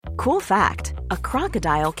Cool fact, a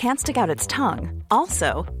crocodile can't stick out its tongue.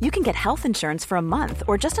 Also, you can get health insurance for a month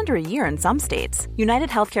or just under a year in some states. United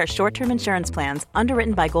Healthcare short-term insurance plans,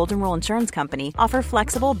 underwritten by Golden Rule Insurance Company, offer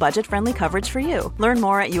flexible, budget-friendly coverage for you. Learn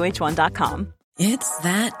more at uh1.com. It's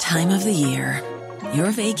that time of the year.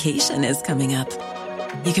 Your vacation is coming up.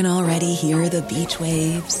 You can already hear the beach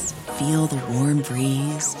waves, feel the warm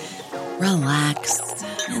breeze, relax,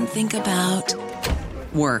 and think about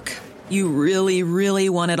work. You really, really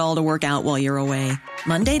want it all to work out while you're away.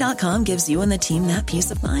 Monday.com gives you and the team that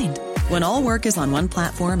peace of mind. When all work is on one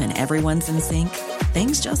platform and everyone's in sync,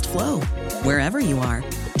 things just flow. Wherever you are,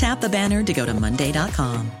 tap the banner to go to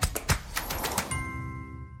Monday.com.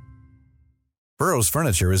 Burrow's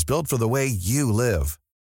furniture is built for the way you live.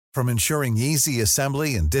 From ensuring easy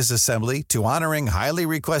assembly and disassembly to honoring highly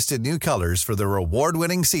requested new colors for their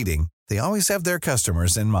award-winning seating, they always have their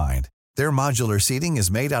customers in mind. Their modular seating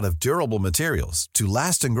is made out of durable materials to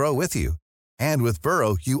last and grow with you. And with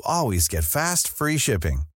Burrow, you always get fast, free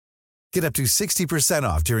shipping. Get up to 60%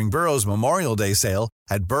 off during Burrow's Memorial Day sale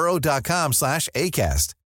at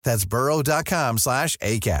burrow.com/ACAST. That's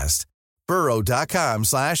burrow.com/ACAST.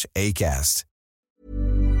 burrow.com/ACAST.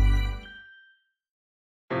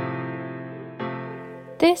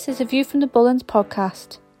 This is a View from the Bullens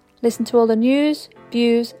podcast. Listen to all the news,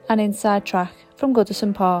 views and inside track from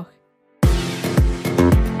Goodison Park.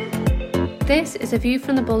 This is a View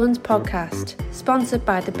from the Bullens podcast, sponsored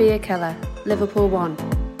by the Beer Keller, Liverpool One.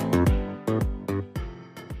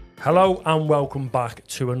 Hello and welcome back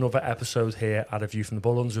to another episode here at A View from the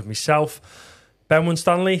Bullens with myself, Ben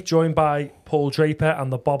Winstanley, joined by Paul Draper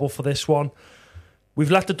and the Bobble for this one.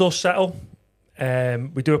 We've let the dust settle.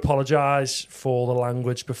 We do apologise for the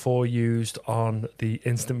language before used on the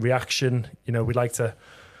instant reaction. You know, we'd like to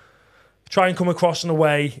try and come across in a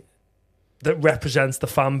way that represents the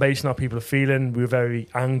fan base and how people are feeling. We were very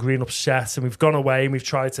angry and upset, and we've gone away and we've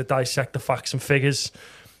tried to dissect the facts and figures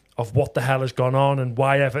of what the hell has gone on and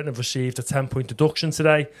why Everton have received a 10-point deduction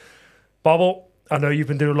today. Bobble, I know you've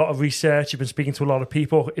been doing a lot of research, you've been speaking to a lot of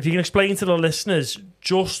people. If you can explain to the listeners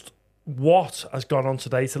just what has gone on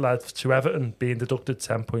today to lead to Everton being deducted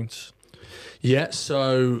 10 points. Yeah,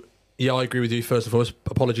 so I agree with you. First of all,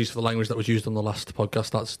 apologies for the language that was used on the last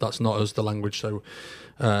podcast. That's not us, the language, so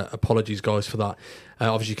apologies guys for that.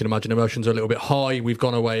 Obviously you can imagine emotions are a little bit high. We've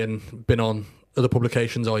gone away and been on other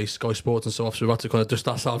publications, i.e. Sky Sports and so on, so we've had to kind of dust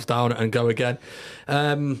ourselves down and go again.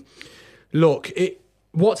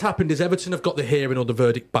 What's happened is Everton have got the hearing or the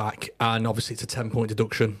verdict back, and obviously it's a 10-point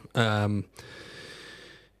deduction.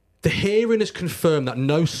 The hearing has confirmed that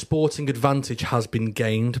no sporting advantage has been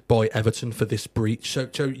gained by Everton for this breach. So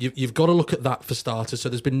you've got to look at that for starters. So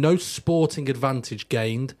there's been no sporting advantage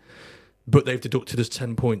gained, but they've deducted us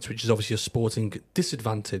 10 points, which is obviously a sporting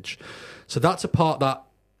disadvantage. So that's a part that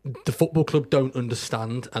the football club don't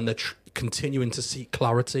understand, and they're continuing to seek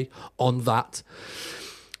clarity on that.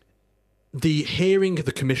 The hearing of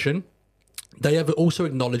the commission, they have also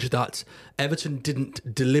acknowledged that Everton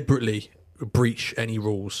didn't deliberately breach any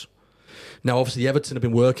rules. Now, obviously, Everton have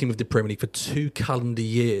been working with the Premier League for 2 calendar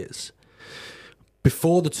years.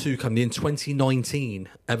 Before the 2 calendar, in 2019,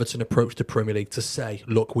 Everton approached the Premier League to say,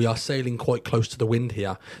 look, we are sailing quite close to the wind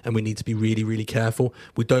here and we need to be really, really careful.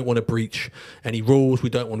 We don't want to breach any rules.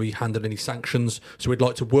 We don't want to be handed any sanctions. So we'd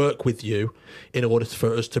like to work with you in order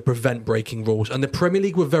for us to prevent breaking rules. And the Premier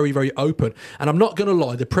League were very, very open. And I'm not going to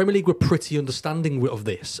lie, the Premier League were pretty understanding of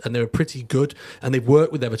this, and they were pretty good. And they've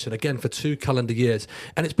worked with Everton, again, for 2 calendar years.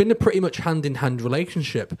 And it's been a pretty much hand-in-hand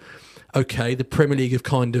relationship. Okay, the Premier League have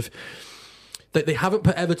kind of... They haven't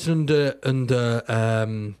put Everton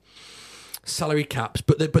under salary caps,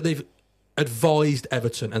 but they've advised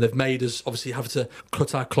Everton, and they've made us obviously have to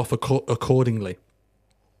cut our cloth accordingly.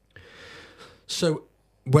 So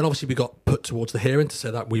when obviously we got put towards the hearing to say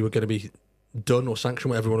that we were going to be done or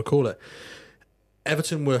sanctioned, whatever you want to call it,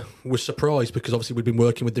 Everton were surprised because obviously we'd been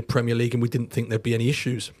working with the Premier League and we didn't think there'd be any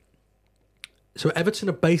issues. So Everton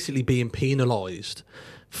are basically being penalised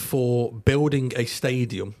for building a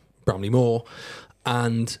stadium, Bramley Moor,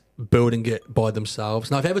 and building it by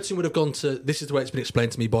themselves. Now, if Everton would have gone to... This is the way it's been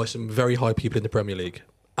explained to me by some very high people in the Premier League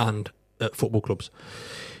and at football clubs.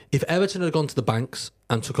 If Everton had gone to the banks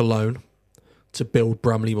and took a loan to build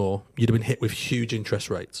Bramley Moor, you'd have been hit with huge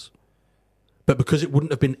interest rates. But because it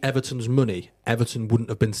wouldn't have been Everton's money, Everton wouldn't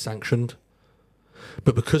have been sanctioned.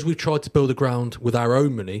 But because we've tried to build a ground with our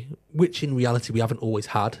own money, which in reality we haven't always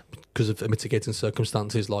had because of mitigating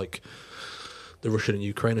circumstances like the Russian and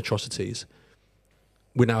Ukraine atrocities,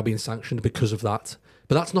 we're now being sanctioned because of that.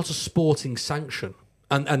 But that's not a sporting sanction.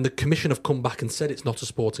 And the commission have come back and said it's not a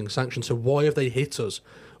sporting sanction. So why have they hit us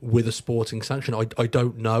with a sporting sanction? I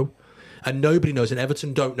don't know. And nobody knows. And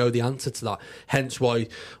Everton don't know the answer to that. Hence why,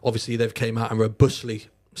 obviously, they've came out and robustly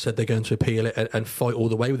said they're going to appeal it and fight all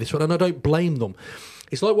the way with this one. And I don't blame them.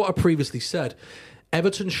 It's like what I previously said.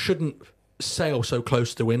 Everton shouldn't sail so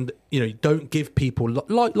close to the wind. You know, don't give people,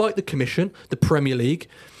 like the commission, the Premier League,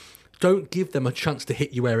 don't give them a chance to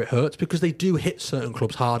hit you where it hurts, because they do hit certain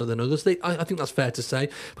clubs harder than others. I think that's fair to say,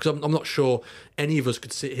 because I'm not sure any of us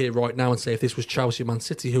could sit here right now and say if this was Chelsea and Man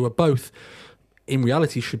City, who are both, in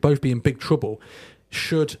reality, should both be in big trouble,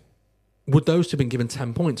 would those two have been given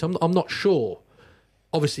 10 points? I'm not sure.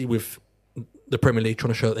 Obviously, with the Premier League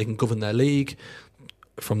trying to show that they can govern their league,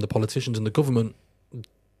 from the politicians and the government,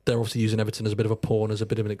 they're obviously using Everton as a bit of a pawn, as a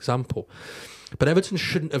bit of an example. But Everton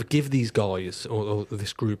shouldn't have give these guys, or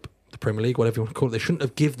this group, the Premier League, whatever you want to call it, they shouldn't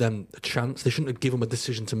have give them a chance. They shouldn't have given them a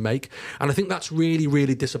decision to make. And I think that's really,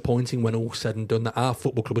 really disappointing when all's said and done, that our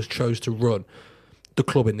football club has chose to run the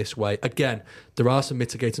club in this way. Again, there are some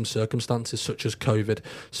mitigating circumstances, such as COVID,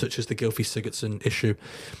 such as the Gylfi Sigurdsson issue,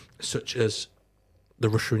 such as the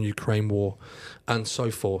Russia and Ukraine war, and so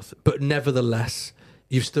forth. But nevertheless,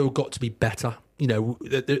 you've still got to be better. You know,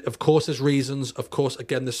 of course there's reasons, of course,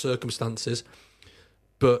 again, there's circumstances,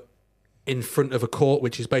 but in front of a court,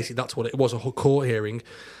 which is basically, that's what it was, a court hearing,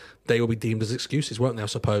 they will be deemed as excuses, won't they, I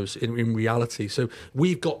suppose, in reality. So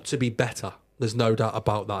we've got to be better. There's no doubt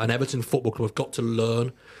about that. And Everton Football Club have got to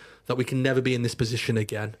learn that we can never be in this position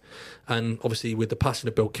again. And obviously with the passing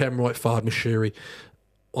of Bill Kenwright, Fahad Mashiri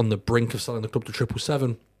on the brink of selling the club to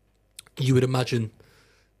 777, you would imagine,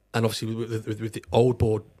 and obviously with the old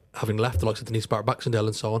board having left, the likes of Denise Barrett-Baxendale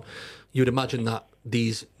and so on, you would imagine that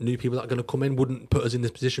these new people that are going to come in wouldn't put us in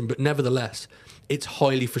this position. But nevertheless, it's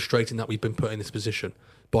highly frustrating that we've been put in this position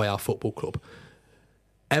by our football club.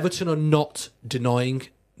 Everton are not denying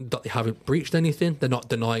that they haven't breached anything. They're not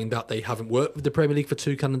denying that they haven't worked with the Premier League for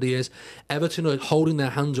 2 calendar years. Everton are holding their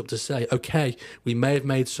hands up to say, okay, we may have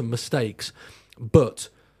made some mistakes, but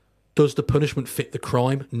does the punishment fit the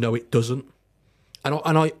crime? No, it doesn't.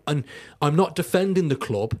 And I'm not defending the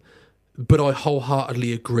club, but I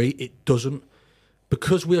wholeheartedly agree it doesn't.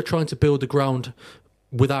 Because we are trying to build the ground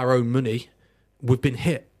with our own money, we've been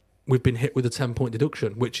hit. We've been hit with a 10-point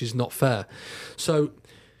deduction, which is not fair. So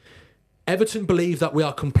Everton believe that we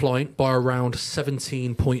are compliant by around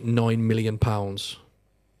 £17.9 million.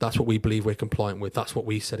 That's what we believe we're compliant with. That's what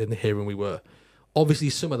we said in the hearing we were. Obviously,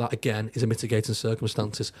 some of that, again, is a mitigating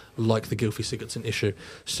circumstances, like the Gylfi Sigurdsson issue.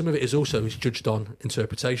 Some of it is also judged on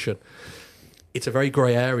interpretation. It's a very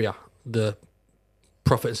grey area, the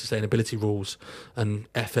profit and sustainability rules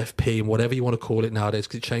and FFP and whatever you want to call it nowadays,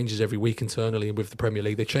 because it changes every week internally. And with the Premier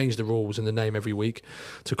League, they change the rules and the name every week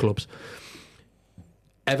to clubs.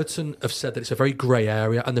 Everton have said that it's a very grey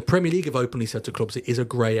area, and the Premier League have openly said to clubs it is a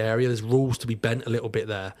grey area. There's rules to be bent a little bit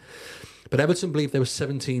there. But Everton believe there was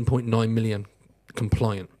 17.9 million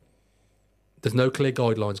compliant. There's no clear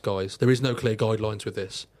guidelines, guys. There is no clear guidelines with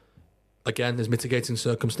this. Again, there's mitigating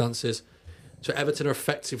circumstances. So Everton are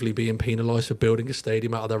effectively being penalised for building a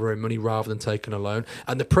stadium out of their own money rather than taking a loan.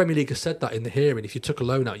 And the Premier League has said that in the hearing. If you took a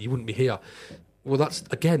loan out, you wouldn't be here. Well, that's,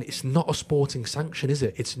 again, it's not a sporting sanction, is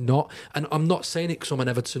it? It's not. And I'm not saying it because I'm an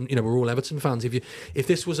Everton, we're all Everton fans. If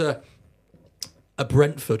this was a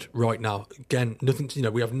Brentford right now, again, nothing to,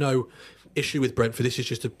 we have no issue with Brentford. This is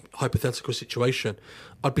just a hypothetical situation.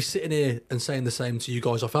 I'd be sitting here and saying the same to you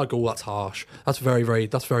guys. I'd go, that's harsh. That's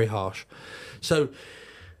very harsh. So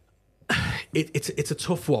it's a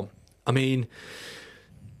tough one. I mean,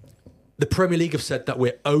 the Premier League have said that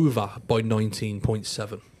we're over by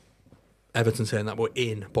 19.7. Everton saying that we're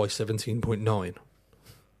in by 17.9.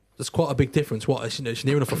 That's quite a big difference. It's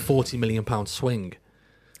near enough a £40 million swing.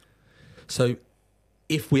 So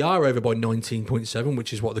if we are over by 19.7,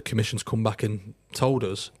 which is what the Commission's come back and told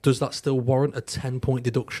us, does that still warrant a 10-point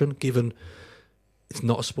deduction, given it's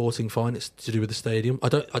not a sporting fine, it's to do with the stadium? I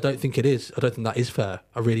don't think it is. I don't think that is fair.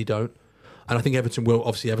 I really don't. And I think Everton will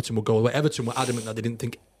go away. Everton were adamant that they didn't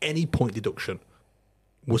think any point deduction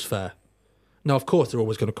was fair. Now, of course, they're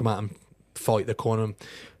always going to come out and fight their corner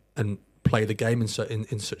and play the game in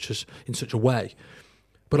such a way.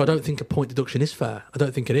 But I don't think a point deduction is fair. I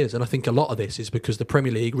don't think it is. And I think a lot of this is because the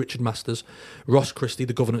Premier League, Richard Masters, Ross Christie,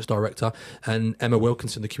 the governance director, and Emma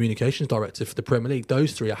Wilkinson, the communications director for the Premier League,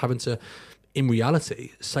 those three are having to, in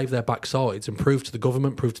reality, save their backsides and prove to the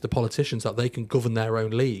government, prove to the politicians that they can govern their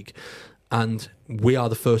own league. And we are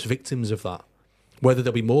the first victims of that. Whether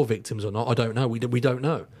there'll be more victims or not, I don't know. We don't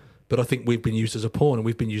know. But I think we've been used as a pawn and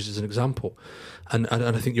we've been used as an example. And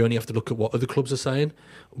I think you only have to look at what other clubs are saying,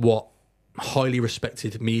 what highly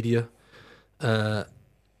respected media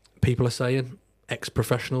people are saying,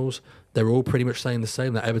 ex-professionals, they're all pretty much saying the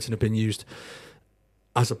same, that Everton have been used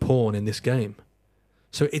as a pawn in this game.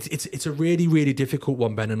 So it's a really, really difficult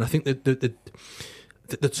one, Ben. And I think that the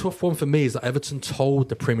tough one for me is that Everton told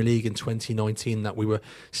the Premier League in 2019 that we were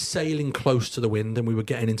sailing close to the wind and we were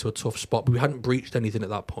getting into a tough spot, but we hadn't breached anything at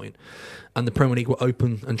that point. And the Premier League were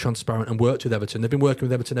open and transparent and worked with Everton. They've been working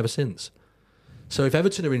with Everton ever since. So if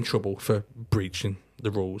Everton are in trouble for breaching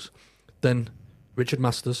the rules, then Richard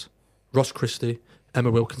Masters, Ross Christie,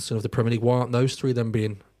 Emma Wilkinson of the Premier League, why aren't those three then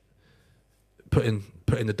being put in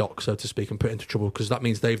the dock, so to speak, and put into trouble? Because that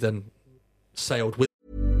means they've then sailed with.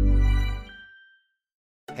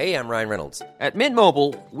 Hey, I'm Ryan Reynolds. At Mint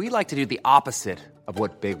Mobile, we like to do the opposite of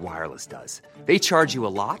what Big Wireless does. They charge you a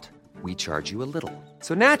lot, we charge you a little.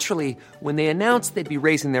 So naturally, when they announced they'd be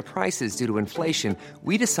raising their prices due to inflation,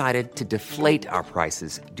 we decided to deflate our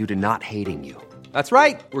prices due to not hating you. That's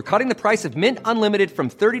right. We're cutting the price of Mint Unlimited from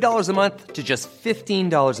 $30 a month to just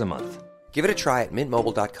 $15 a month. Give it a try at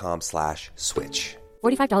mintmobile.com/switch.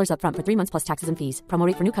 $45 up front for 3 months plus taxes and fees. Promo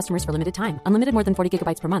rate for new customers for limited time. Unlimited more than 40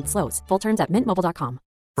 gigabytes per month. Slows full terms at mintmobile.com.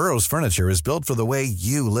 Burrow's furniture is built for the way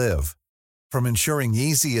you live. From ensuring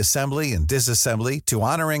easy assembly and disassembly to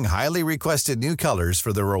honoring highly requested new colors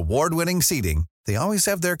for their award-winning seating, they always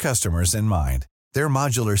have their customers in mind. Their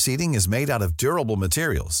modular seating is made out of durable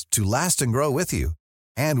materials to last and grow with you.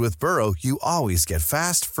 And with Burrow, you always get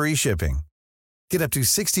fast, free shipping. Get up to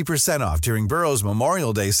 60% off during Burrow's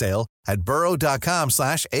Memorial Day sale at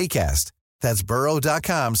burrow.com/ACAST. That's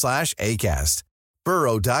burrow.com/ACAST.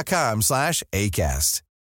 burrow.com/ACAST.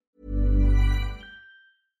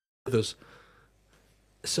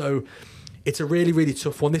 So it's a really, really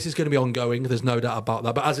tough one. This is going to be ongoing. There's no doubt about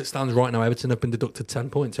that. But as it stands right now, Everton have been deducted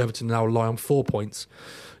 10 points. Everton now lie on 4 points,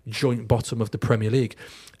 joint bottom of the Premier League.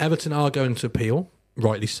 Everton are going to appeal,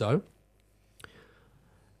 rightly so.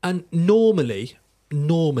 And normally,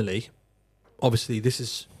 obviously,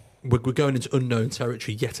 we're going into unknown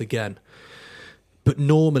territory yet again. But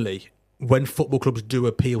normally, when football clubs do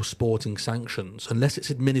appeal sporting sanctions, unless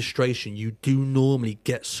it's administration, you do normally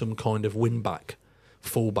get some kind of win back,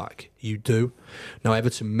 fallback. You do. Now,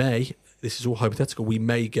 Everton may, this is all hypothetical, we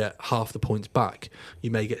may get half the points back.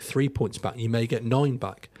 You may get 3 points back. You may get 9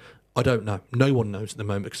 back. I don't know. No one knows at the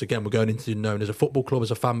moment because, again, we're going into the unknown as a football club,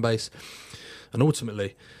 as a fan base, and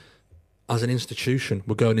ultimately, as an institution,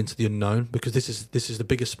 we're going into the unknown because this is the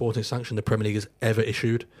biggest sporting sanction the Premier League has ever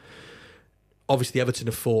issued. Obviously, Everton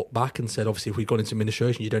have fought back and said, obviously, if we'd gone into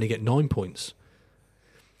administration, you'd only get 9 points.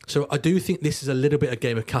 So I do think this is a little bit a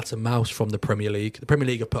game of cat and mouse from the Premier League. The Premier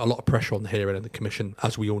League have put a lot of pressure on the hearing and the Commission,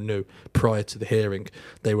 as we all knew, prior to the hearing.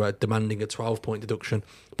 They were demanding a 12-point deduction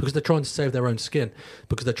because they're trying to save their own skin,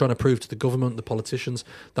 because they're trying to prove to the government, the politicians,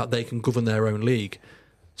 that they can govern their own league.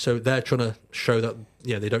 So they're trying to show that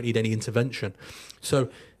they don't need any intervention. So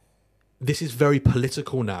this is very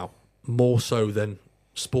political now, more so than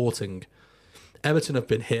sporting. Everton have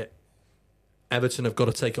been hit. Everton have got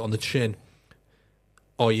to take it on the chin,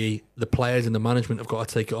 i.e. the players and the management have got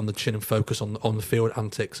to take it on the chin and focus on the field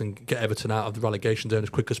antics and get Everton out of the relegation zone as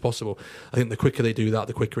quick as possible. I think the quicker they do that,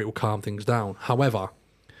 the quicker it will calm things down. However,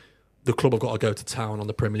 the club have got to go to town on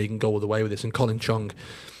the Premier League and go all the way with this. And Colin Chong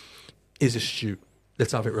is astute.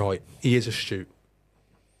 Let's have it right. He is astute.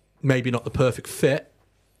 Maybe not the perfect fit,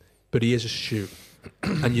 but he is astute.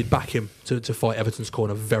 And you'd back him to fight Everton's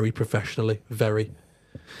corner very professionally, very.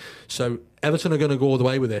 So Everton are going to go all the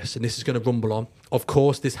way with this, and this is going to rumble on. Of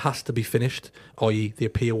course, this has to be finished, i.e. the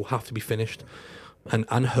appeal will have to be finished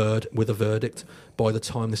and heard with a verdict by the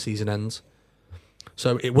time the season ends.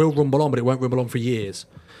 So it will rumble on, but it won't rumble on for years.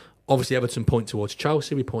 Obviously, Everton point towards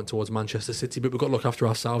Chelsea, we point towards Manchester City, but we've got to look after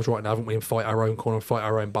ourselves right now, haven't we, and fight our own corner and fight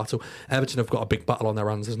our own battle. Everton have got a big battle on their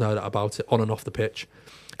hands, there's no doubt about it, on and off the pitch.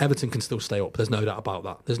 Everton can still stay up, there's no doubt about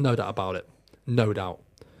that. There's no doubt about it. No doubt.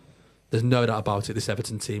 There's no doubt about it, this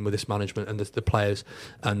Everton team with this management and the players,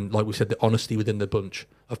 and like we said, the honesty within the bunch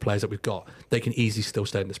of players that we've got, they can easily still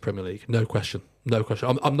stay in this Premier League. No question. No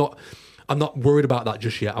question. I'm not worried about that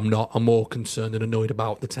just yet. I'm more concerned and annoyed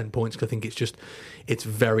about the 10 points because I think it's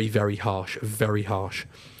very, very harsh. Very harsh.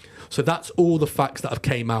 So that's all the facts that have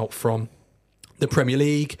came out from the Premier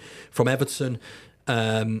League, from Everton,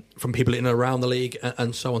 from people in and around the league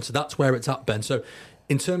and so on. So that's where it's at, Ben. So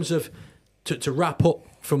in terms of, to wrap up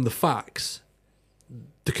from the facts,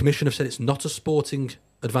 the Commission have said it's not a sporting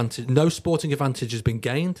advantage. No sporting advantage has been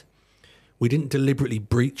gained. We didn't deliberately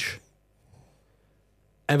breach.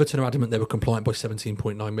 Everton are adamant they were compliant by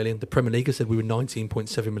 17.9 million. The Premier League has said we were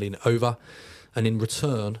 19.7 million over. And in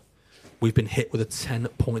return, we've been hit with a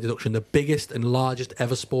 10-point deduction, the biggest and largest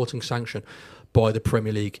ever sporting sanction by the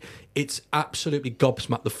Premier League. It's absolutely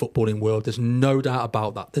gobsmacked the footballing world. There's no doubt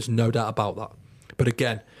about that. But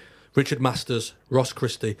again, Richard Masters, Ross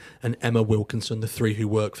Christie and Emma Wilkinson, the three who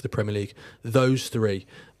work for the Premier League, those three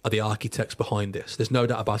are the architects behind this. There's no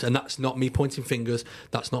doubt about it. And that's not me pointing fingers.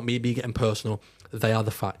 That's not me being getting personal. They are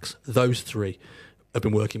the facts. Those three have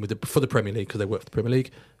been working for the Premier League because they work for the Premier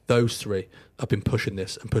League. Those three have been pushing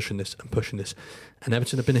this. And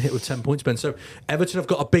Everton have been hit with 10 points, Ben. So Everton have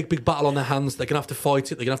got a big battle on their hands. They're going to have to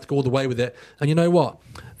fight it. They're going to have to go all the way with it. And you know what?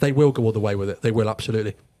 They will go all the way with it. They will,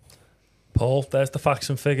 absolutely. Paul, there's the facts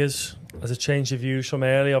and figures. As a change of views from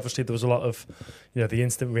earlier, obviously there was a lot of, the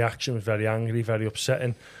instant reaction was very angry, very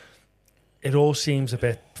upsetting. It all seems a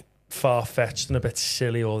bit far-fetched and a bit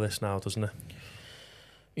silly, all this now, doesn't it?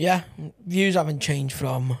 Yeah, views haven't changed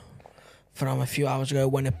from a few hours ago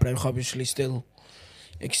when it broke. Obviously still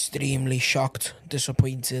extremely shocked,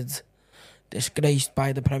 disappointed, disgraced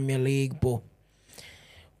by the Premier League, but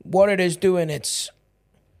what it is doing, it's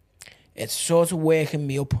sort of waking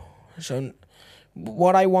me up. So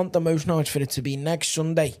what I want the most now is for it to be next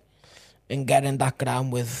Sunday and get in that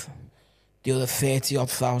ground with the other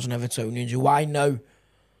 30,000 Evertonians who I know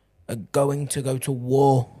are going to go to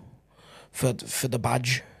war for the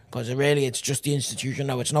badge. Because really it's just the institution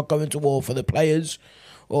now. It's not going to war for the players,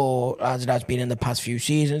 or as it has been in the past few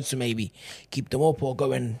seasons, to maybe keep them up, or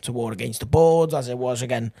going to war against the boards, as it was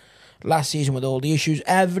again last season with all the issues.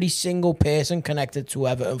 Every single person connected to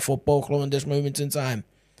Everton Football Club in this moment in time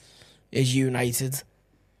is united,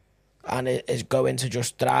 and it is going to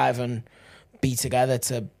just drive and be together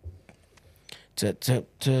to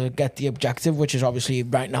get the objective, which is obviously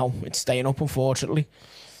right now it's staying up, unfortunately.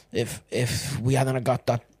 If we hadn't got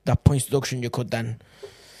that points deduction, you could then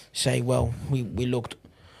say, well, we looked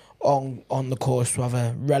on the course to have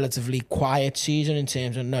a relatively quiet season in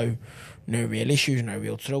terms of no real issues, no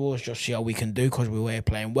real troubles, just see how we can do because we were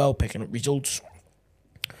playing well, picking up results.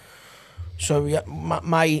 So yeah,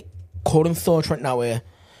 my current thoughts right now are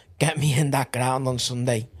get me in that ground on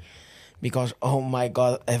Sunday, because oh my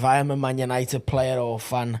God, if I am a Man United player or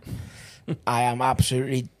fan, I am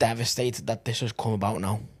absolutely devastated that this has come about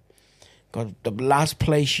now. Because the last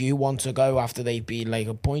place you want to go after they've been like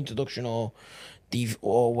a point deduction or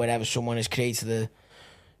whatever, someone has created a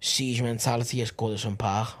siege mentality is Goodison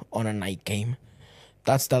Park on a night game.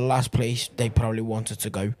 That's the last place they probably wanted to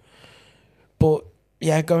go. But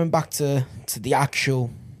yeah, going back to the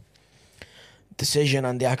actual decision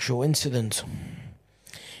and the actual incident,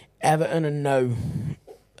 Everton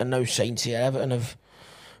are no saints here. Everton have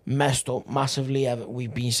messed up massively.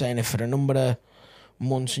 We've been saying it for a number of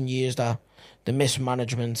months and years that the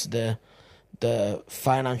mismanagement, the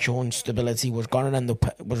financial instability was going to end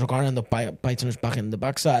up biting us back in the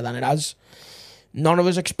backside, and it has. None of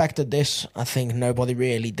us expected this. I think nobody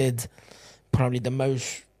really did. Probably the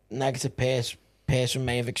most negative person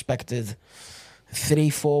may have expected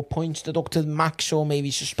 3-4 points deducted max, or maybe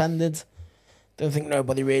suspended. Don't think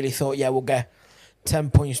nobody really thought, yeah, we'll get 10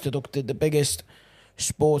 points deducted, the biggest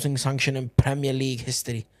sporting sanction in Premier League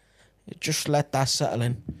history. Just let that settle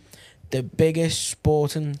in. The biggest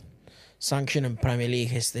sporting sanction in Premier League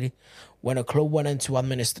history, when a club went into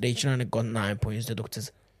administration and it got 9 points deducted.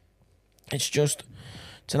 It's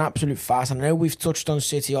an absolute farce. And I know we've touched on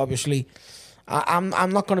City. Obviously, I'm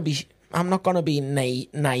not going to be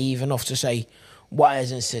naive enough to say why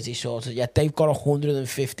isn't City sorted yet. They've got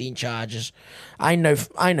 115 charges. I know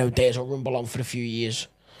days will rumble on for a few years.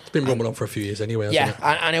 It's been rumbling on for a few years anyway, hasn't it?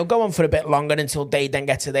 And it'll go on for a bit longer until they then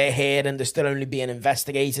get to their hearing. They're still only being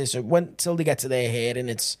investigated. So until they get to their hearing,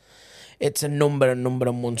 it's a number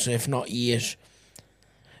of months, if not years.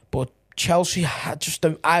 But Chelsea,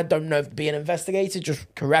 I don't know if they're being investigated.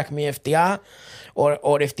 Just correct me if they are,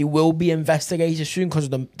 or if they will be investigated soon,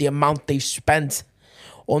 because of the amount they've spent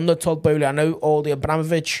under Todd Boehly. I know all the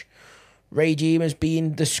Abramovich regime is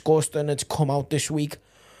being discussed and it's come out this week.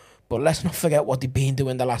 But let's not forget what they've been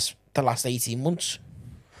doing the last 18 months.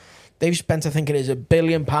 They've spent, I think it is, £1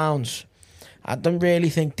 billion. I don't really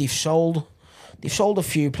think they've sold a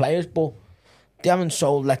few players, but they haven't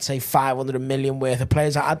sold, let's say, 500 million worth of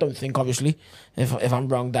players. I don't think, obviously, if I'm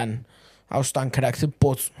wrong, then I'll stand corrected.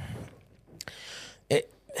 But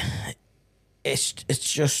it's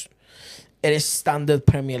just, it is standard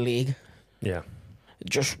Premier League. Yeah.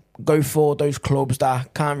 Just go for those clubs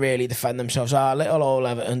that can't really defend themselves. Little old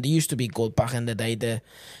Everton, they used to be good back in the day. They're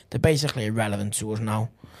basically irrelevant to us now.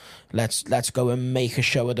 Let's go and make a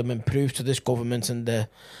show of them and prove to this government and the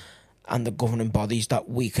governing bodies that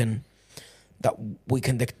we can that we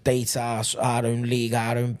can dictate our own league,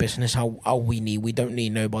 our own business, how we need. We don't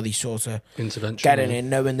need nobody sort of intervention, getting in,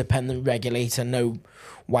 no independent regulator, no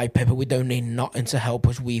white paper. We don't need nothing to help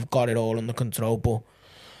us. We've got it all under control. But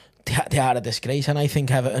they are a disgrace, and I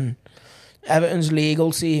think Everton's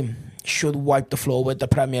legal team should wipe the floor with the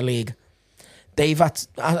Premier League. They've had,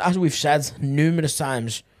 as we've said numerous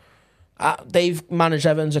times, they've managed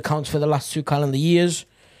Everton's accounts for the last 2 calendar years.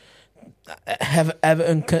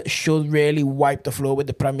 Everton should really wipe the floor with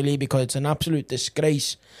the Premier League because it's an absolute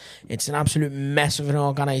disgrace. It's an absolute mess of an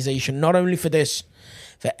organisation. Not only for this,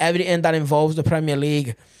 for everything that involves the Premier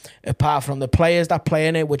League, apart from the players that play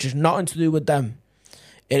in it, which is nothing to do with them.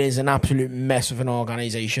 It is an absolute mess of an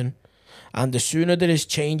organisation. And the sooner there is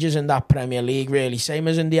changes in that Premier League, really, same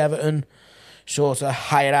as in the Everton sort of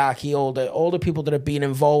hierarchy, all the people that have been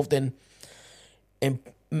involved in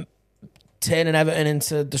turning Everton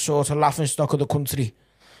into the sort of laughingstock of the country,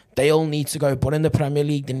 they all need to go. But in the Premier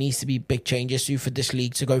League, there needs to be big changes for this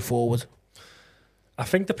league to go forward. I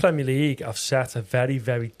think the Premier League have set a very,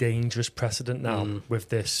 very dangerous precedent now with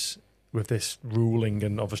this ruling,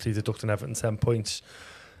 and obviously deducting Everton 10 points.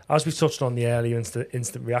 As we touched on the earlier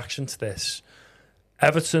instant reaction to this,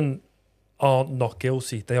 Everton are not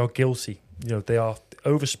guilty. They are guilty. They are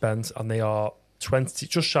overspent, and they are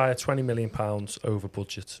just shy of £20 million over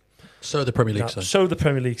budget. So the Premier League say. So the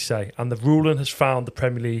Premier League say. And the ruling has found the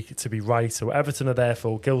Premier League to be right. So Everton are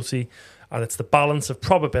therefore guilty. And it's the balance of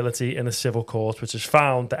probability in a civil court which has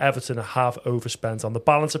found that Everton have overspent. On the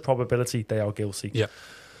balance of probability, they are guilty. Yeah.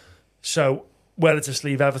 So where does this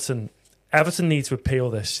leave Everton? Everton need to appeal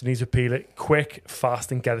this. They need to appeal it quick,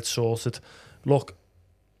 fast, and get it sorted. Look,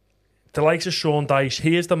 the likes of Sean Dyche,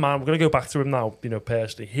 he is the man. We're going to go back to him now,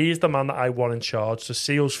 personally. He is the man that I want in charge to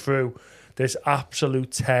see us through this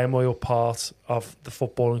absolute turmoil part of the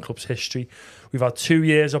footballing club's history. We've had 2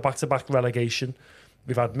 years of back-to-back relegation.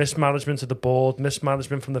 We've had mismanagement of the board,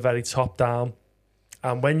 mismanagement from the very top down.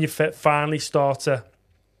 And when you finally start to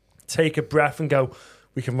take a breath and go,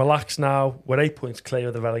 we can relax now, we're 8 points clear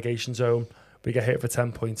of the relegation zone, we get hit with a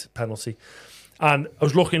 10-point penalty. And I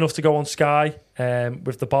was lucky enough to go on Sky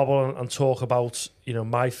with the Bobble and talk about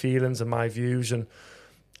my feelings and my views. And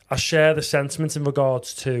I share the sentiment in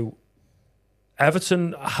regards to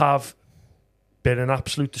Everton have been an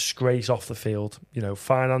absolute disgrace off the field.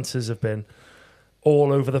 Finances have been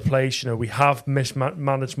all over the place. We have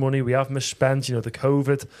mismanaged money. We have misspent. The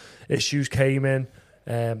COVID issues came in.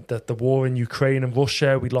 The war in Ukraine and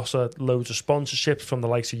Russia. We lost loads of sponsorships from the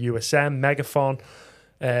likes of USM, Megaphone.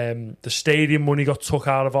 The stadium money got took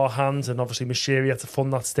out of our hands, and obviously Moshiri had to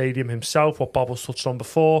fund that stadium himself, what Bob was touched on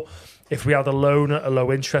before. If we had a loan at a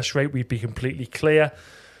low interest rate, we'd be completely clear.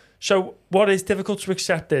 So what is difficult to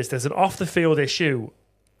accept is there's an off-the-field issue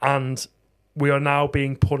and we are now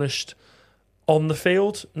being punished on the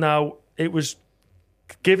field. Now, it was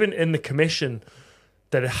given in the commission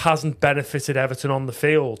that it hasn't benefited Everton on the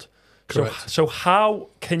field. So how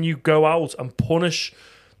can you go out and punish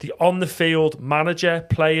the on-the-field manager,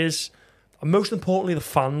 players, and most importantly, the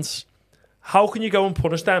fans? How can you go and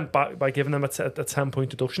punish them by giving them a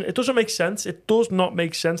 10-point deduction? It doesn't make sense. It does not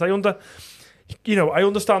make sense. I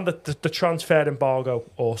understand that the transfer embargo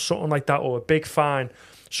or something like that, or a big fine,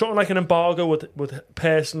 something like an embargo would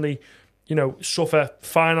personally, suffer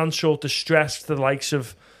financial distress to the likes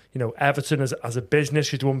of, Everton as a business,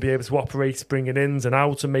 because you won't be able to operate, bringing ins and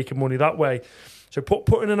outs and making money that way. So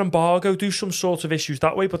put in an embargo, do some sort of issues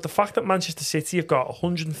that way. But the fact that Manchester City have got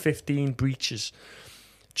 115 breaches,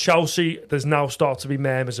 Chelsea, there's now started to be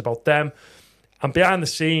murmurs about them. And behind the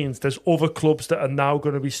scenes, there's other clubs that are now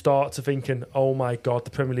going to be start to thinking, oh my God,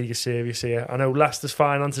 the Premier League is serious here. I know Leicester's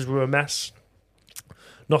finances were a mess.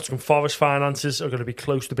 Nottingham Forest finances are going to be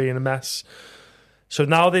close to being a mess. So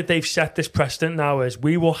now that they've set this precedent now is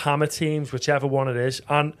we will hammer teams, whichever one it is.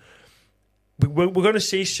 And we're going to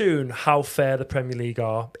see soon how fair the Premier League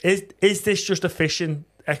are. Is this just a fishing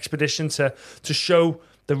expedition to show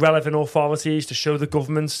the relevant authorities, to show the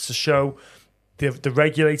governments, to show the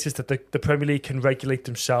regulators that the Premier League can regulate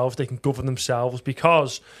themselves, they can govern themselves?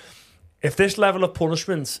 Because if this level of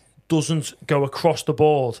punishment doesn't go across the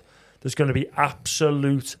board, there's going to be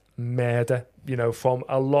absolute murder, from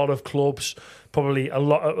a lot of clubs, probably a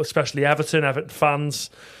lot, especially Everton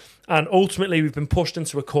fans. And ultimately, we've been pushed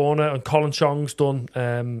into a corner, and Colin Chong's done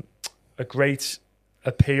a great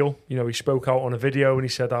appeal. He spoke out on a video and he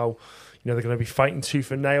said how, they're going to be fighting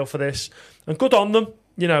tooth and nail for this. And good on them.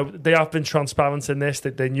 They have been transparent in this,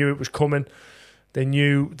 that they knew it was coming. They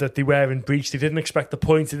knew that they were in breach. They didn't expect the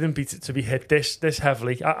point. They didn't to be hit this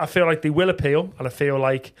heavily. I feel like they will appeal, and I feel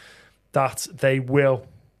like that they will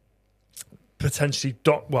potentially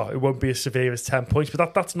it won't be as severe as 10 points,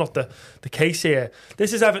 but that's not the case here.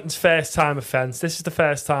 This is Everton's first time offence. This is the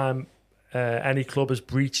first time any club has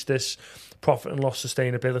breached this profit and loss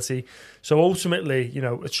sustainability. So ultimately,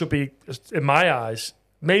 it should be, in my eyes,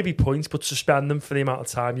 maybe points, but suspend them for the amount of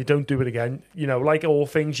time. You don't do it again. Like all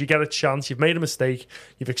things, you get a chance, you've made a mistake,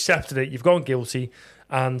 you've accepted it, you've gone guilty,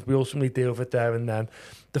 and we ultimately deal with it there and then.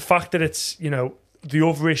 The fact that it's, the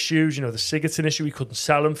other issues, the Sigurdsson issue, we couldn't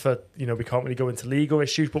sell him for, we can't really go into legal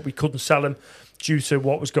issues, but we couldn't sell him due to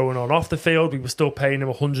what was going on off the field. We were still paying him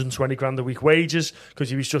 120 grand a week wages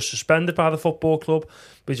because he was just suspended by the football club.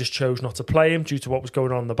 We just chose not to play him due to what was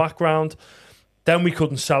going on in the background. Then we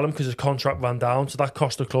couldn't sell him because his contract ran down, so that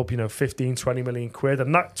cost the club, 15, 20 million quid,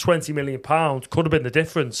 and that 20 million pounds could have been the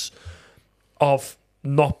difference of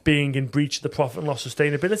not being in breach of the profit and loss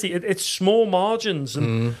sustainability. It's small margins,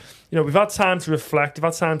 and we've had time to reflect, we've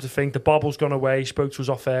had time to think. The bobble's gone away. He spoke to us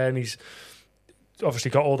off air, and he's obviously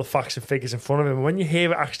got all the facts and figures in front of him. And when you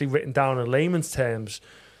hear it actually written down in layman's terms,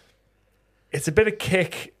 it's a bit of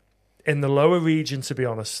kick in the lower region, to be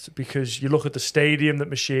honest, because you look at the stadium that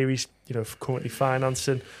Moshiri's currently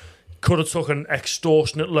financing. Could have took an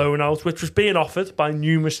extortionate loan out, which was being offered by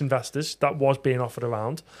numerous investors. That was being offered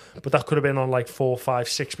around, but that could have been on like 4%,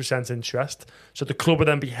 5%, 6% interest. So the club would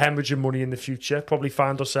then be hemorrhaging money in the future. Probably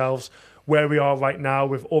find ourselves where we are right now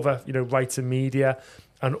with other, rights and media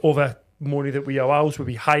and other money that we owe out. Would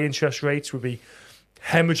be high interest rates. Would be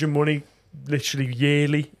hemorrhaging money literally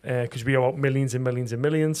yearly because we owe out millions and millions and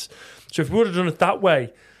millions. So if we would have done it that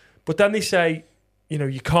way, but then they say,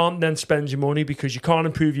 you can't then spend your money because you can't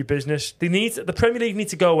improve your business. The Premier League need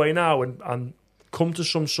to go away now and come to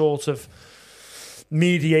some sort of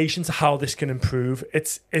mediation to how this can improve.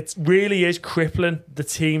 It really is crippling the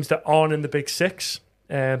teams that aren't in the Big Six.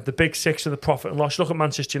 The Big Six are the profit and loss. Look at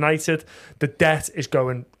Manchester United. The debt is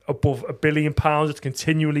going above £1 billion. It's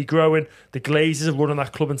continually growing. The Glazers are running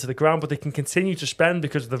that club into the ground, but they can continue to spend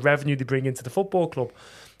because of the revenue they bring into the football club.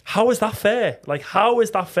 How is that fair? How is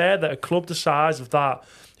that fair that a club the size of that,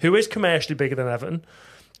 who is commercially bigger than Everton,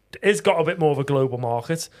 has got a bit more of a global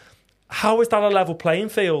market? How is that a level playing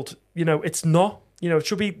field? It's not. It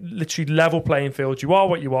should be literally level playing field. You are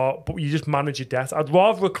what you are, but you just manage your debt. I'd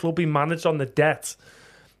rather a club be managed on the debt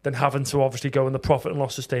than having to obviously go in the profit and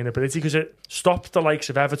loss sustainability, because it stops the likes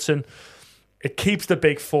of Everton. It keeps the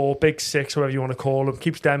big four, big six, whatever you want to call them,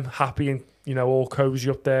 keeps them happy and all cosy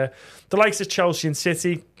up there. The likes of Chelsea and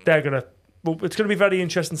City, it's going to be very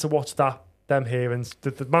interesting to watch them here. And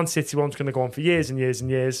the Man City one's going to go on for years and years and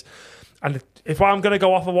years. And if I'm going to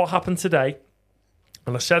go off of what happened today,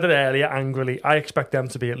 and I said it earlier angrily, I expect them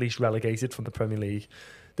to be at least relegated from the Premier League.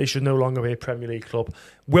 They should no longer be a Premier League club.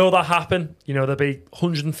 Will that happen? There'll be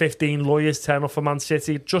 115 lawyers turn up for Man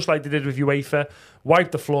City, just like they did with UEFA,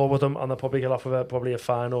 wipe the floor with them, and they'll probably get off of probably a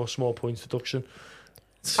fine or a small points deduction.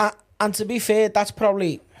 And to be fair, that's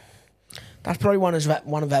probably one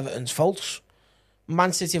of Everton's faults.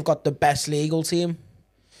 Man City have got the best legal team.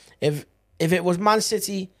 If it was Man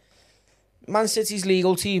City's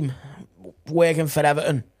legal team working for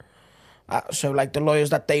Everton, so like the lawyers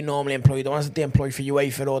that they normally employ, the ones that they employ for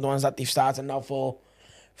UEFA, or the ones that they've started now for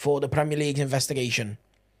the Premier League's investigation,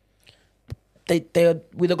 we'd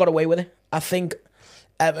have got away with it. I think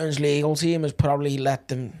Everton's legal team has probably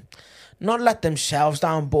not let themselves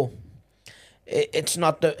down, but it's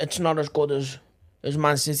not as good as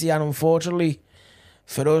Man City, and unfortunately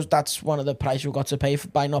for us, that's one of the price we've got to pay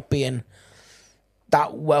by not being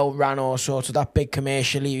that well run or sort of that big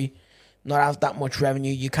commercially, not have that much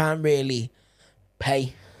revenue. You can't really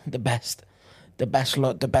pay the best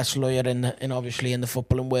lawyer in obviously in the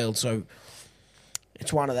footballing world. So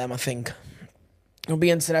it's one of them. I think it'll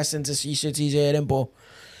be interesting to see City's hearing, but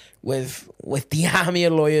with the army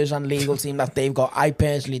of lawyers and legal team that they've got, I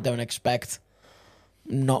personally don't expect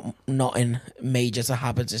nothing major to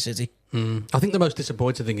happen to City. I think the most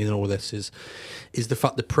disappointing thing in all this is the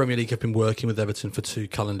fact the Premier League have been working with Everton for 2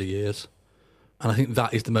 calendar years. And I think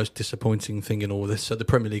that is the most disappointing thing in all this. So the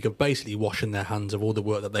Premier League are basically washing their hands of all the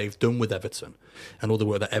work that they've done with Everton and all the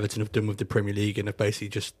work that Everton have done with the Premier League, and have basically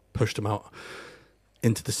just pushed them out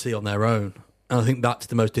into the sea on their own. And I think that's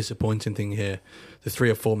the most disappointing thing here. The 3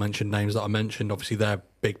 or 4 mentioned names that I mentioned, obviously they're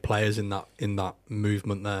big players in that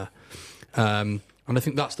movement there. And I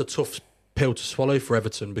think that's the tough pill to swallow for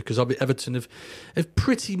Everton, because Everton have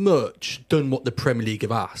pretty much done what the Premier League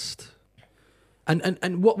have asked.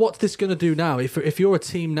 And what's this going to do now? If you're a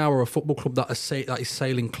team now or a football club that is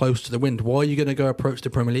sailing close to the wind, why are you going to go approach the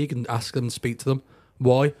Premier League and ask them and speak to them?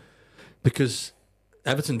 Why? Because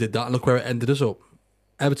Everton did that, and look where it ended us up.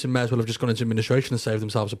 Everton may as well have just gone into administration and saved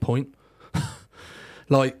themselves a point.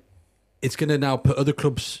 it's going to now put other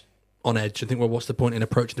clubs on edge and think, well, what's the point in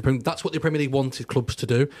approaching the Premier League? That's what the Premier League wanted clubs to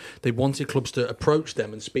do. They wanted clubs to approach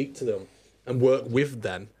them and speak to them and work with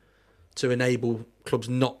them to enable clubs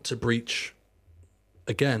not to breach,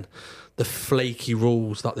 again, the flaky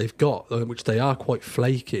rules that they've got, which they are quite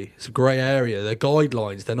flaky. It's a grey area. They're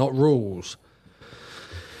guidelines. They're not rules.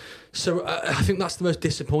 So I think that's the most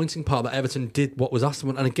disappointing part, that Everton did what was asked of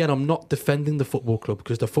them. And again, I'm not defending the football club,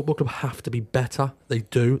 because the football club have to be better. They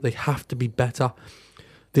do. They have to be better.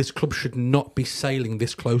 This club should not be sailing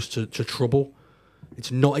this close to trouble.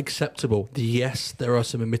 It's not acceptable. Yes, there are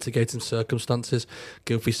some mitigating circumstances.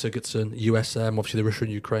 Gylfi Sigurdsson, USM, obviously the Russia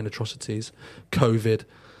and Ukraine atrocities, COVID,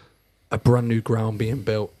 a brand new ground being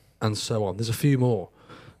built, and so on. There's a few more.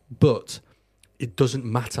 But it doesn't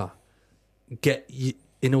matter. Get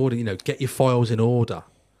your files in order.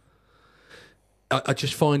 I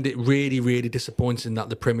just find it really, really disappointing that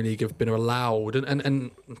the Premier League have been allowed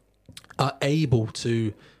and are able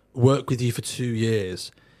to work with you for 2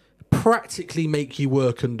 years, practically make you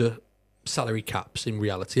work under salary caps in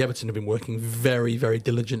reality. Everton have been working very, very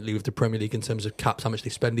diligently with the Premier League in terms of caps, how much they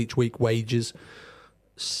spend each week, wages,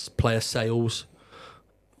 player sales.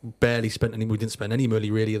 We didn't spend any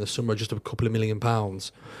money really in the summer, just a couple of £1 million.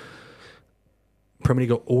 Premier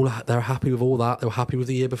League they're happy with all that. They were happy with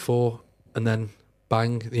the year before, and then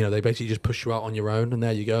bang, they basically just push you out on your own, and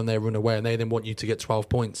there you go, and they run away, and they then want you to get 12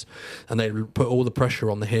 points, and they put all the pressure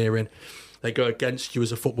on the hearing. They go against you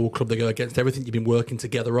as a football club. They go against everything you've been working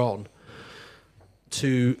together on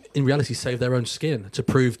to, in reality, save their own skin, to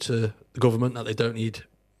prove to the government that they don't need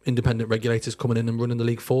independent regulators coming in and running the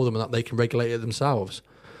league for them, and that they can regulate it themselves.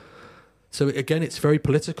 So again, it's very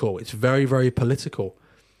political. It's very, very political.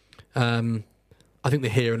 I think the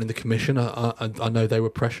hearing in the commission, I know they were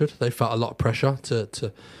pressured. They felt a lot of pressure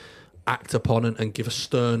to act upon and give a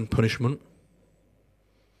stern punishment.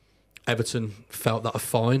 Everton felt that a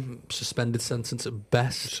fine, suspended sentence at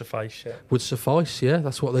best, would suffice. Yeah,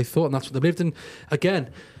 that's what they thought, and that's what they believed in. Again,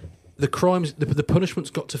 the crimes, the punishment's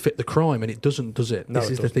got to fit the crime, and it doesn't, does it? No, this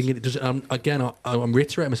it is doesn't. The thing. It doesn't. Again, I'm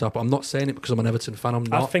reiterating myself, but I'm not saying it because I'm an Everton fan. I'm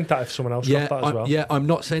not. I think that if someone else got that as well. Yeah, I'm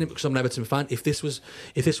not saying it because I'm an Everton fan. If this was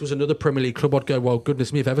another Premier League club, I'd go, well,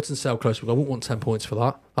 goodness me, if Everton sell close, I wouldn't want 10 points for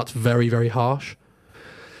that. That's very, very harsh.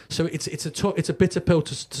 So it's a bitter pill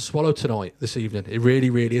to swallow this evening. It really,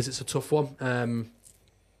 really is. It's a tough one.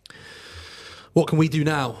 What can we do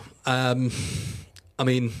now? I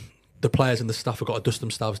mean, the players and the staff have got to dust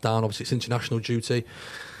themselves down. Obviously, it's international duty.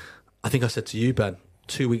 I think I said to you, Ben,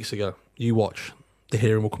 2 weeks ago, you watch, the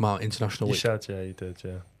hearing will come out international week. You said, yeah, you did,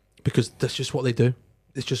 yeah. Because that's just what they do.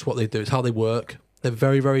 It's just what they do. It's how they work. They're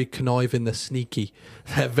very, very conniving. They're sneaky.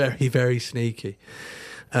 They're very, very sneaky.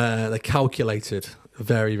 They're calculated.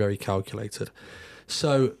 Very, very calculated.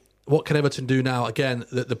 So what can Everton do now? Again,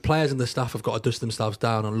 the players and the staff have got to dust themselves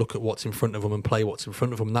down and look at what's in front of them and play what's in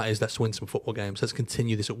front of them. And that is, let's win some football games. Let's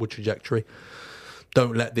continue this upward trajectory.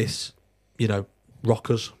 Don't let this, rock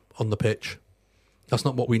us on the pitch. That's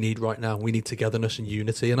not what we need right now. We need togetherness and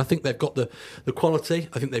unity. And I think they've got the quality.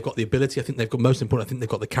 I think they've got the ability. I think they've got, most important, I think they've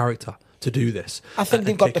got the character to do this. I think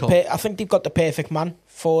they've got the perfect man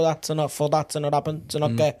for that to not happen, to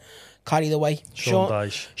not get carried away. Sean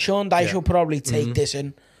Dyche will probably take this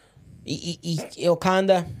in. He'll kind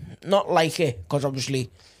of not like it, because obviously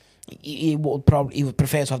he would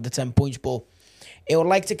prefer to have the 10 points, but he would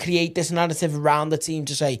like to create this narrative around the team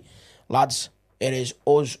to say, lads, it is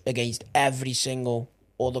us against every single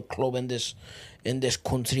other club in this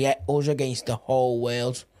country, us against the whole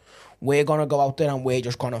world. We're gonna go out there and we're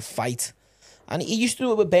just gonna fight. And he used to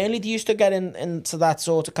do it with Burnley. They used to get into that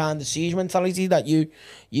sort of kind of siege mentality that you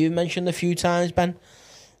mentioned a few times, Ben.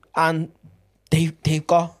 And they've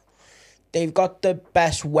got the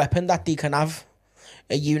best weapon that they can have,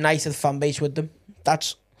 a united fan base with them.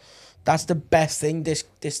 That's the best thing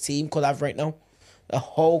this team could have right now. A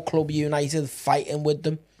whole club united, fighting with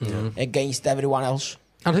them against everyone else.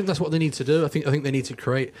 I think that's what they need to do. I think they need to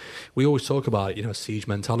create. We always talk about it, siege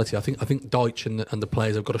mentality. I think Dyche and the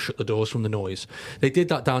players have got to shut the doors from the noise. They did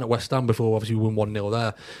that down at West Ham before. Obviously, we won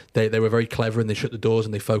 1-0 there. They were very clever and they shut the doors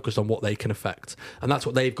and they focused on what they can affect. And that's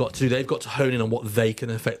what they've got to do. They've got to hone in on what they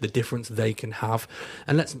can affect, the difference they can have.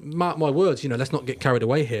 And let's mark my words. Let's not get carried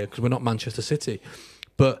away here, because we're not Manchester City.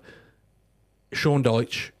 But Sean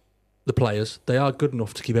Dyche, the players, they are good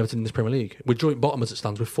enough to keep Everton in this Premier League. We're joint bottom as it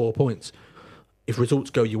stands with 4 points. If results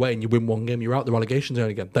go your way and you win one game, you're out the relegation zone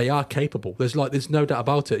again. They are capable. There's no doubt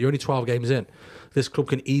about it. You're only 12 games in. This club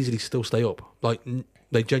can easily still stay up.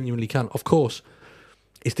 They genuinely can. Of course,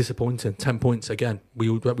 it's disappointing. 10 points again. We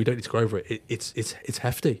don't need to go over it. It's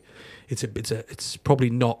hefty. It's probably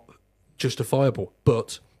not justifiable,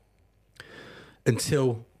 but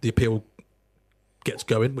until the appeal gets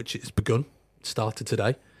going, which it's begun, started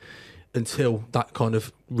today, until that kind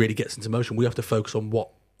of really gets into motion, we have to focus on what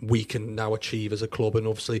we can now achieve as a club, and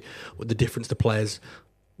obviously what the difference the players,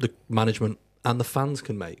 the management and the fans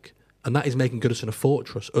can make. And that is making Goodison a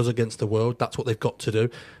fortress, us against the world. That's what they've got to do.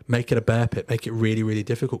 Make it a bear pit, make it really, really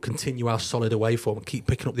difficult, continue our solid away form and keep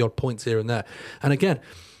picking up the odd points here and there. And again,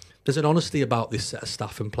 there's an honesty about this set of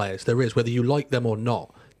staff and players. There is, whether you like them or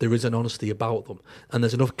not, there is an honesty about them. And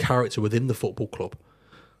there's enough character within the football club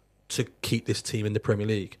to keep this team in the Premier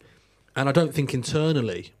League. And I don't think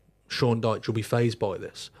internally Sean Dyche will be fazed by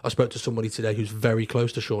this. I spoke to somebody today who's very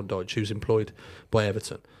close to Sean Dyche, who's employed by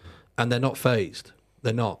Everton. And they're not fazed.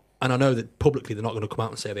 They're not. And I know that publicly they're not going to come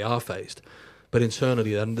out and say they are fazed. But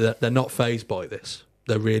internally, they're not fazed by this.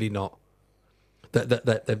 They're really not. They're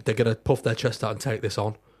going to puff their chest out and take this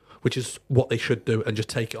on, which is what they should do, and just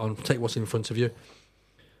take it on, take what's in front of you.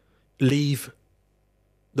 Leave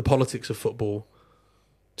the politics of football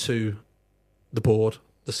to the board,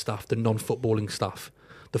 the staff, the non-footballing staff.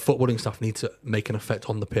 The footballing staff need to make an effect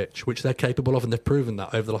on the pitch, which they're capable of, and they've proven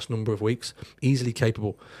that over the last number of weeks. Easily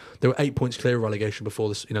capable. They were 8 points clear of relegation before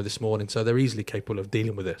this morning, so they're easily capable of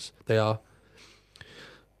dealing with this. They are.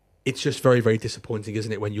 It's just very, very disappointing,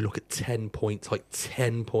 isn't it, when you look at 10 points, like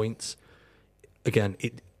 10 points. Again,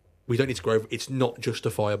 we don't need to go over. It's not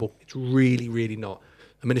justifiable. It's really, really not.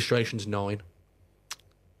 Administration's 9.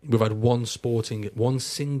 We've had one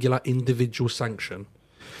singular individual sanction,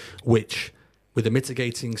 which, with the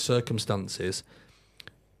mitigating circumstances,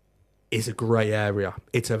 is a grey area.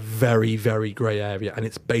 It's a very, very grey area, and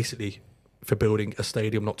it's basically for building a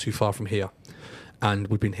stadium not too far from here. And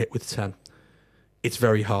we've been hit with 10. It's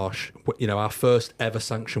very harsh. You know, our first ever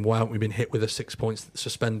sanction, why haven't we been hit with a 6 points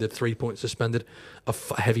suspended, 3 points suspended, a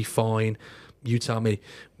heavy fine? You tell me.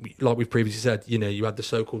 Like we've previously said, you know, you had the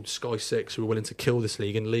so-called Sky Six who were willing to kill this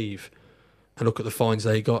league and leave. And look at the fines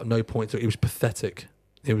they got, no points. It was pathetic.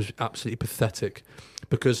 It was absolutely pathetic,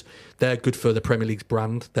 because they're good for the Premier League's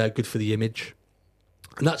brand. They're good for the image.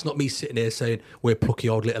 And that's not me sitting here saying we're plucky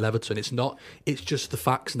old little Everton. It's not. It's just the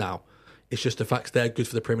facts now. It's just the facts. They're good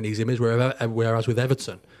for the Premier League's image, whereas with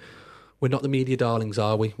Everton, we're not the media darlings,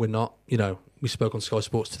 are we? We're not. You know, we spoke on Sky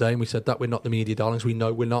Sports today and we said that we're not the media darlings. We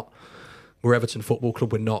know we're not. We're Everton Football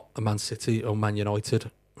Club. We're not a Man City or Man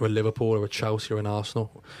United or a Liverpool or a Chelsea or an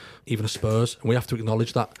Arsenal, even a Spurs. And we have to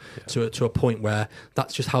acknowledge that to a point where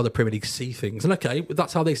that's just how the Premier League see things. And okay,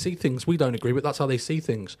 that's how they see things. We don't agree, but that's how they see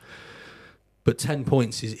things. But 10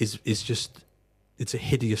 points is just, it's a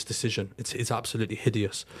hideous decision. It's absolutely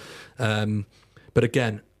hideous. But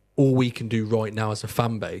again, all we can do right now as a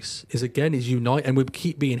fan base is unite, and we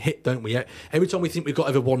keep being hit, don't we? Every time we think we've got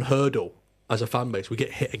over one hurdle as a fan base, we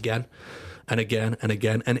get hit again and again and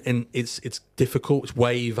again, and it's difficult. It's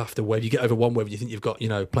wave after wave. You get over one wave, you think you've got, you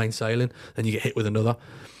know, plain sailing, then you get hit with another.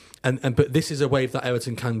 But this is a wave that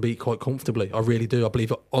Everton can beat quite comfortably. I really do. I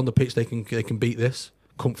believe on the pitch they can beat this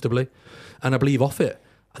comfortably, and I believe off it,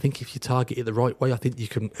 I think if you target it the right way, I think you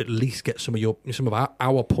can at least get some of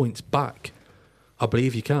our points back. I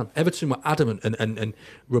believe you can. Everton were adamant and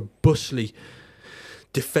robustly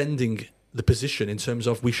defending the position in terms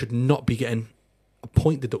of we should not be getting a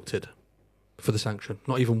point deducted for the sanction,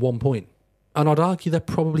 not even 1 point. And I'd argue they're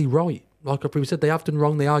probably right. Like I previously said, they have done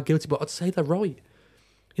wrong, they are guilty, but I'd say they're right.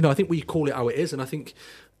 You know, I think we call it how it is, and I think,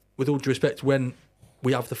 with all due respect, when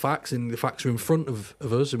we have the facts and the facts are in front of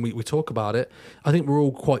us and we talk about it, I think we're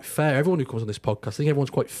all quite fair. Everyone who comes on this podcast, I think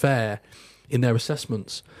everyone's quite fair in their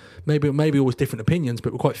assessments. Maybe always different opinions,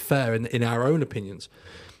 but we're quite fair in our own opinions.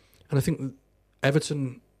 And I think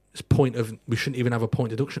Everton's point of we shouldn't even have a point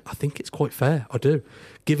deduction, I think it's quite fair. I do.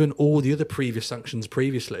 Given all the other previous sanctions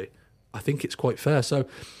previously, I think it's quite fair. So,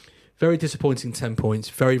 very disappointing 10 points.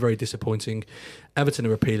 Very, very disappointing. Everton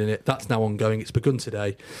are appealing it. That's now ongoing. It's begun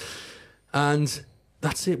today. And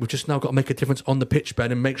that's it. We've just now got to make a difference on the pitch,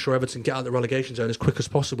 Ben, and make sure Everton get out of the relegation zone as quick as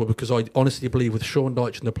possible, because I honestly believe with Sean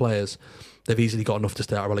Dyche and the players, they've easily got enough to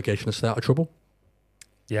stay out of relegation and stay out of trouble.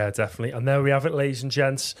 Yeah, definitely. And there we have it, ladies and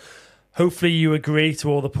gents. Hopefully you agree to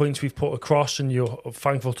all the points we've put across, and you're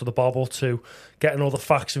thankful to the Bobble to getting all the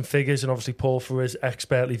facts and figures, and obviously Paul for his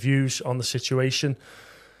expertly views on the situation.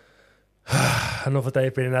 Another day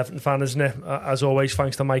of being an Everton fan, isn't it? As always,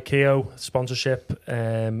 thanks to Mike Keogh, sponsorship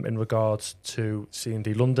in regards to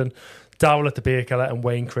C&D London, Dowell at the Beer Keller, and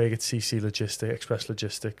Wayne Craig at CC Logistics, Express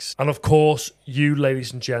Logistics. And of course, you,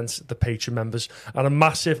 ladies and gents, the Patreon members. And a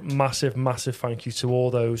massive, massive, massive thank you to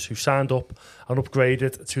all those who signed up and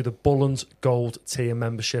upgraded to the Bullens Gold tier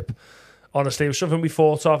membership. Honestly, it was something we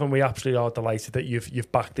thought of, and we absolutely are delighted that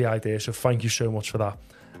you've backed the idea. So thank you so much for that.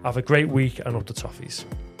 Have a great week, and up the toffees.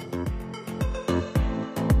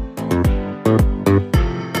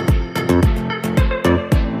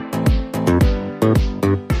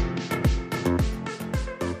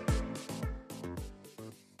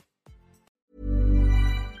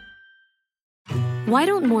 Why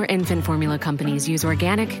don't more infant formula companies use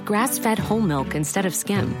organic, grass-fed whole milk instead of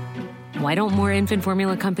skim? Why don't more infant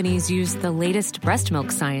formula companies use the latest breast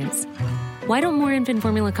milk science? Why don't more infant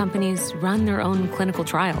formula companies run their own clinical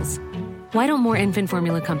trials? Why don't more infant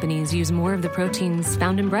formula companies use more of the proteins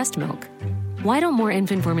found in breast milk? Why don't more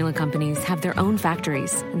infant formula companies have their own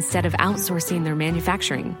factories instead of outsourcing their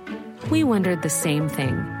manufacturing? We wondered the same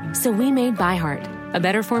thing. So we made ByHeart, a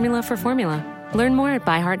better formula for formula. Learn more at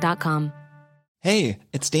byheart.com. Hey,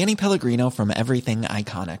 it's Danny Pellegrino from Everything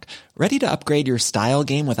Iconic. Ready to upgrade your style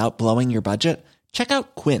game without blowing your budget? Check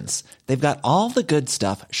out Quince. They've got all the good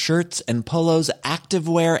stuff, shirts and polos,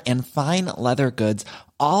 activewear, and fine leather goods,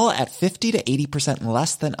 all at 50 to 80%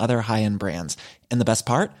 less than other high-end brands. And the best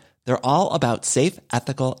part? They're all about safe,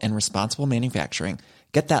 ethical, and responsible manufacturing.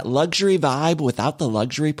 Get that luxury vibe without the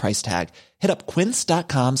luxury price tag. Hit up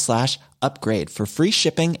quince.com/upgrade for free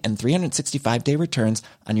shipping and 365-day returns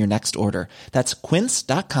on your next order. That's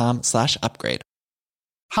quince.com/upgrade.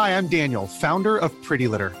 Hi, I'm Daniel, founder of Pretty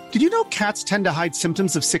Litter. Did you know cats tend to hide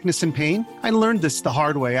symptoms of sickness and pain? I learned this the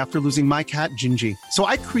hard way after losing my cat, Gingy. So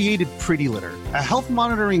I created Pretty Litter, a health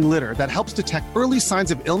monitoring litter that helps detect early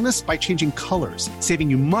signs of illness by changing colors, saving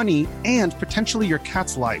you money and potentially your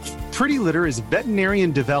cat's life. Pretty Litter is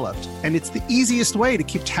veterinarian developed, and it's the easiest way to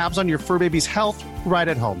keep tabs on your fur baby's health right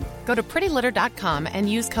at home. Go to prettylitter.com and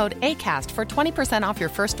use code ACAST for 20% off your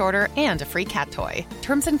first order and a free cat toy.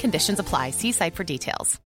 Terms and conditions apply. See site for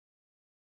details.